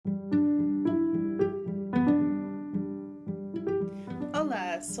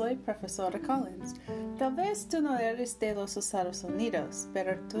Hola, soy profesora Collins. Tal vez tú no eres de los Estados Unidos,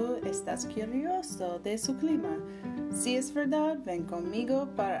 pero tú estás curioso de su clima. Si es verdad, ven conmigo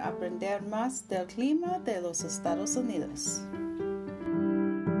para aprender más del clima de los Estados Unidos.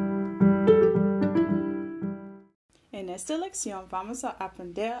 En esta lección vamos a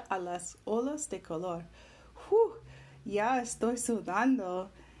aprender a las olas de calor. Ya estoy sudando.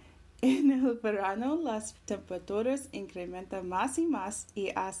 En el verano las temperaturas incrementan más y más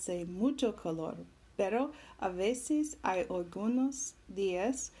y hace mucho calor, pero a veces hay algunos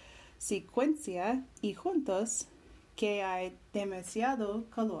días, secuencia y juntos, que hay demasiado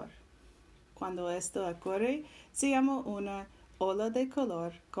calor. Cuando esto ocurre, se llama una ola de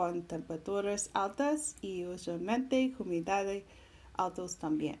calor con temperaturas altas y usualmente humedad altos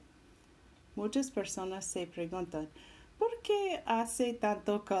también. Muchas personas se preguntan, ¿por qué hace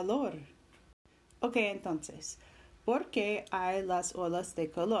tanto calor? Ok, entonces, ¿por qué hay las olas de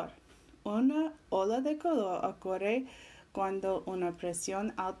calor? Una ola de calor ocurre cuando una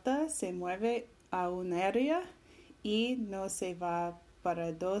presión alta se mueve a un área y no se va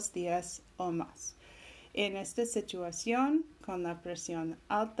para 2 días o más. En esta situación, con la presión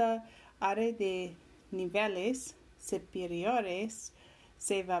alta, área de niveles superiores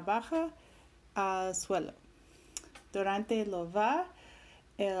se va baja al suelo. Durante el va,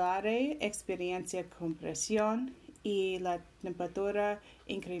 el aire experiencia compresión y la temperatura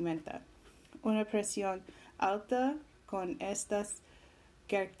incrementa. Una presión alta con estas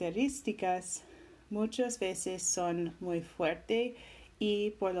características muchas veces son muy fuerte y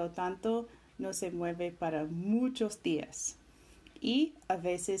por lo tanto no se mueve para muchos días. Y a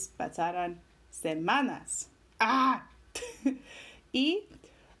veces pasarán semanas. Y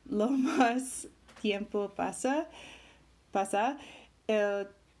lo más tiempo pasa, el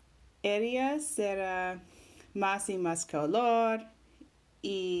área será más y más calor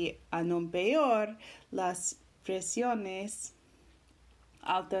y aún peor, las presiones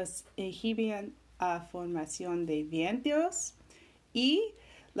altas inhiben la formación de vientos y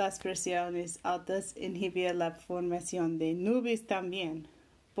las presiones altas inhiben la formación de nubes también.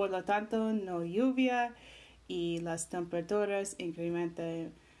 Por lo tanto, no lluvia y las temperaturas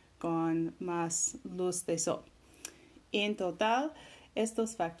incrementan con más luz de sol. En total,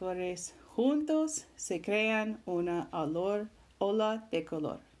 estos factores juntos se crean una ola de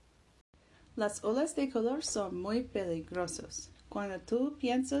calor. Las olas de calor son muy peligrosas. Cuando tú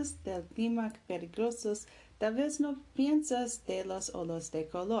piensas del clima peligrosos, tal vez no piensas de las olas de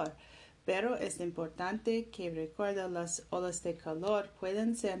calor, pero es importante que recuerdes las olas de calor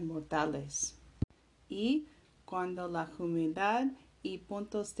pueden ser mortales. Y cuando la humedad y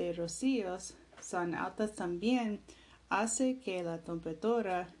puntos de rocíos son altas también, hace que la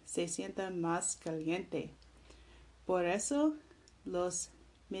temperatura se sienta más caliente. Por eso, los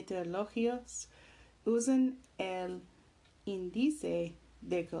meteorólogos usan el índice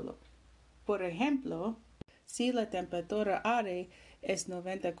de calor. Por ejemplo, si la temperatura aire es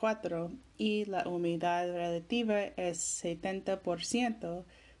 94 y la humedad relativa es 70%,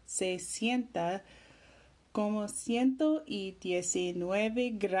 se sienta como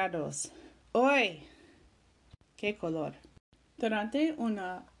 119 grados. ¡Uy! ¡Qué calor! Durante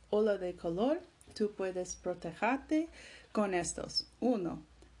una ola de calor, tú puedes protegerte con estos. 1.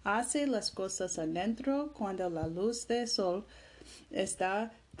 Hace las cosas adentro cuando la luz del sol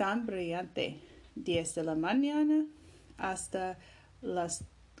está tan brillante. 10 de la mañana hasta las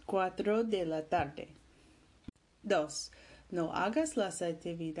 4 de la tarde. 2. No hagas las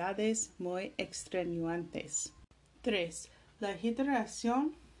actividades muy extenuantes. 3. La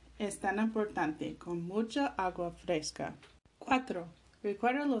hidratación es tan importante, con mucha agua fresca. 4.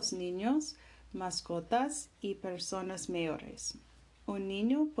 Recuerda a los niños, mascotas y personas mayores. Un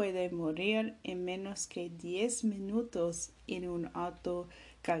niño puede morir en menos que 10 minutos en un auto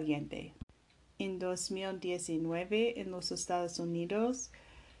caliente. En 2019, en los Estados Unidos,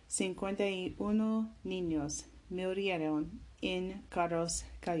 51 niños murieron en carros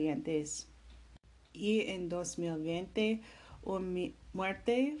calientes. Y en 2020, una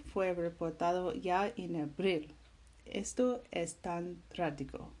muerte fue reportada ya en abril. Esto es tan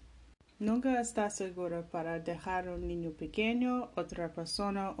trágico. Nunca estás seguro para dejar un niño pequeño, otra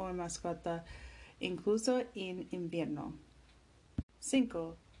persona o mascota, incluso en invierno.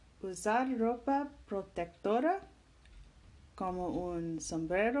 5. Usar ropa protectora como un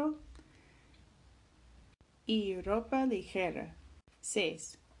sombrero y ropa ligera.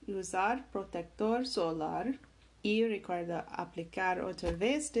 6. Usar protector solar y recuerda aplicar otra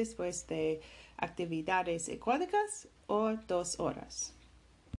vez después de actividades acuáticas o 2 horas.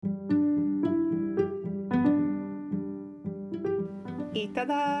 Y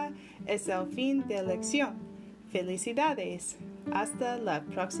tada, es el fin de lección. Felicidades. Hasta la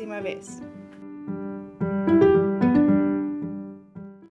próxima vez.